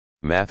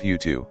Matthew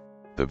 2,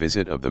 the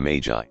visit of the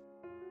Magi.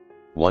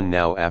 1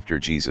 Now after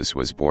Jesus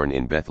was born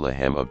in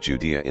Bethlehem of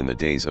Judea in the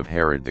days of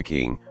Herod the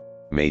king,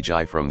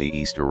 Magi from the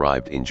east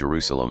arrived in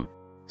Jerusalem,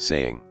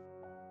 saying,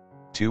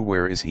 2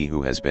 Where is he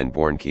who has been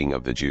born King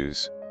of the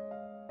Jews?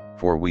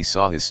 For we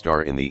saw his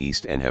star in the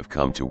east and have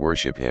come to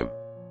worship him.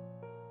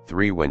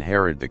 3 When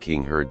Herod the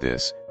king heard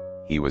this,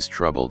 he was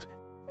troubled,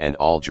 and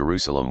all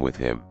Jerusalem with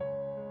him.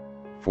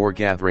 4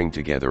 Gathering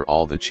together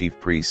all the chief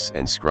priests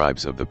and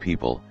scribes of the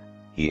people,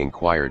 he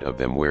inquired of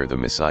them where the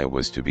Messiah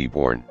was to be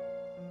born.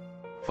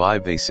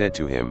 5 They said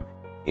to him,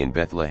 In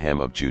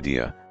Bethlehem of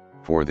Judea,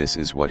 for this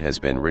is what has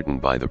been written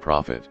by the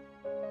prophet.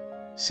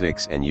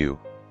 6 And you,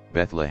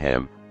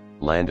 Bethlehem,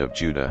 land of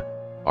Judah,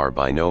 are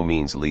by no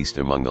means least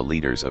among the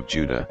leaders of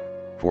Judah,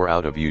 for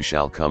out of you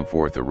shall come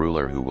forth a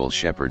ruler who will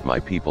shepherd my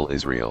people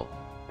Israel.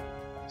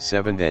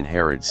 7 Then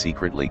Herod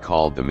secretly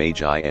called the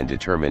Magi and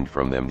determined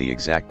from them the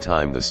exact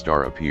time the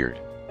star appeared.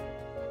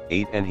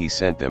 8 And he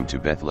sent them to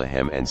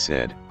Bethlehem and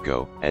said,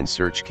 Go and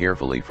search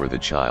carefully for the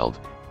child,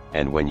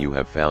 and when you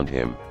have found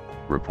him,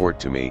 report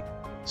to me,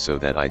 so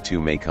that I too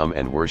may come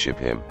and worship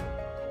him.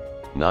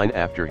 9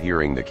 After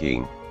hearing the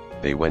king,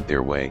 they went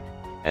their way,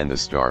 and the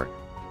star,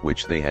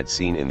 which they had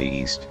seen in the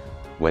east,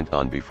 went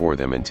on before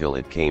them until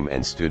it came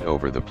and stood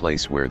over the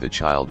place where the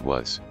child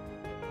was.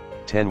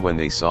 10 When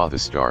they saw the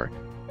star,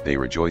 they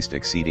rejoiced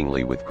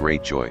exceedingly with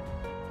great joy.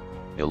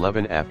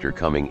 11 After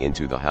coming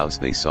into the house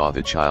they saw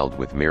the child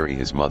with Mary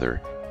his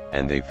mother,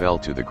 and they fell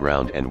to the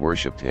ground and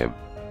worshipped him.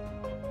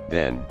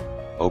 Then,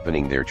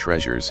 opening their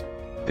treasures,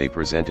 they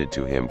presented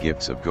to him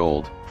gifts of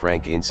gold,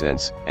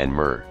 frankincense, and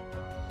myrrh.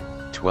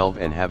 12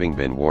 And having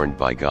been warned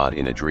by God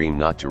in a dream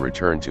not to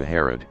return to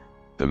Herod,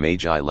 the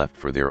Magi left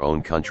for their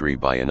own country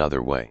by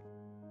another way.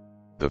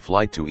 The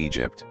flight to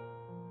Egypt.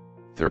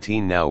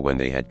 13 Now when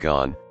they had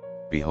gone,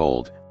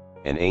 behold,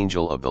 an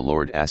angel of the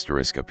Lord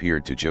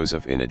appeared to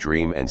Joseph in a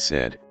dream and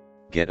said,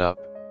 Get up.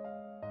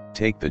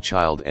 Take the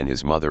child and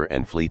his mother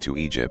and flee to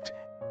Egypt,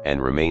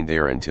 and remain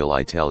there until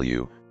I tell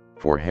you,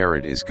 for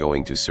Herod is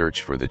going to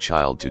search for the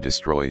child to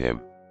destroy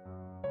him.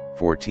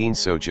 14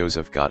 So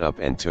Joseph got up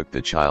and took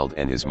the child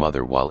and his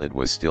mother while it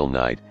was still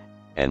night,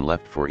 and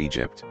left for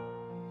Egypt.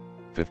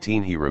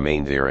 15 He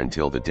remained there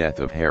until the death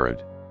of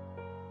Herod.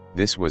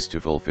 This was to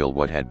fulfill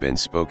what had been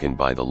spoken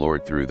by the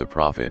Lord through the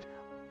prophet,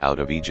 Out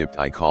of Egypt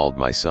I called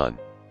my son.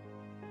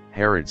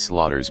 Herod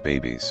slaughters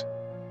babies.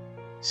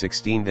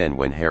 16 Then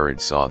when Herod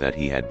saw that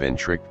he had been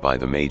tricked by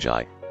the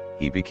Magi,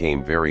 he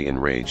became very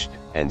enraged,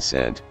 and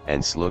sent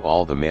and slew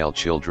all the male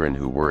children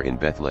who were in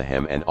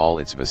Bethlehem and all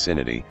its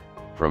vicinity,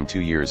 from 2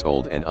 years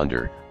old and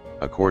under,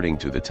 according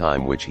to the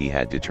time which he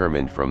had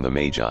determined from the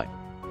Magi.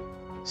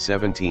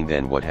 17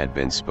 Then what had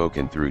been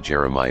spoken through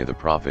Jeremiah the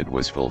prophet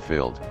was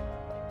fulfilled.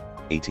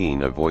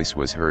 18 A voice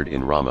was heard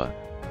in Ramah,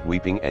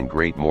 weeping and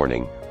great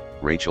mourning,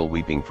 Rachel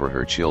weeping for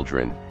her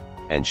children,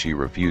 and she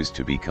refused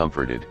to be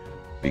comforted,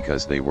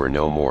 because they were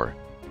no more.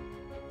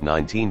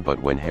 19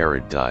 But when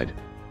Herod died,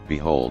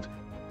 behold,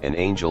 an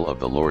angel of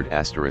the Lord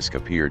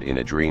appeared in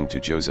a dream to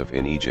Joseph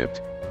in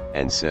Egypt,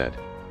 and said,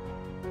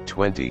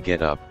 20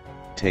 Get up,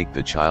 take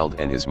the child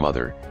and his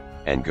mother,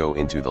 and go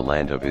into the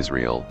land of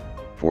Israel,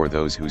 for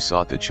those who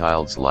sought the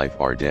child's life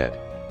are dead.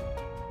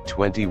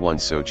 21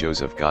 So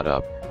Joseph got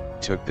up,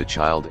 took the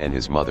child and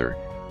his mother,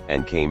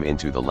 and came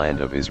into the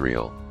land of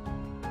Israel.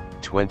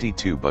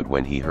 22 But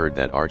when he heard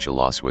that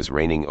Archelaus was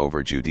reigning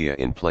over Judea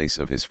in place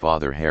of his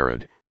father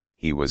Herod,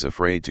 he was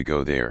afraid to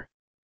go there.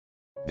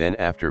 Then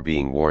after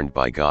being warned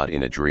by God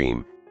in a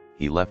dream,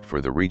 he left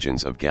for the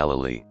regions of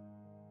Galilee.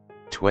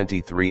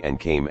 23 And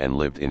came and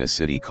lived in a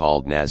city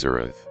called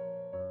Nazareth.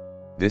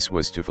 This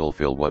was to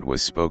fulfill what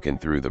was spoken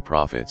through the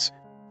prophets,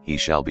 He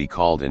shall be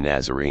called a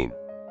Nazarene.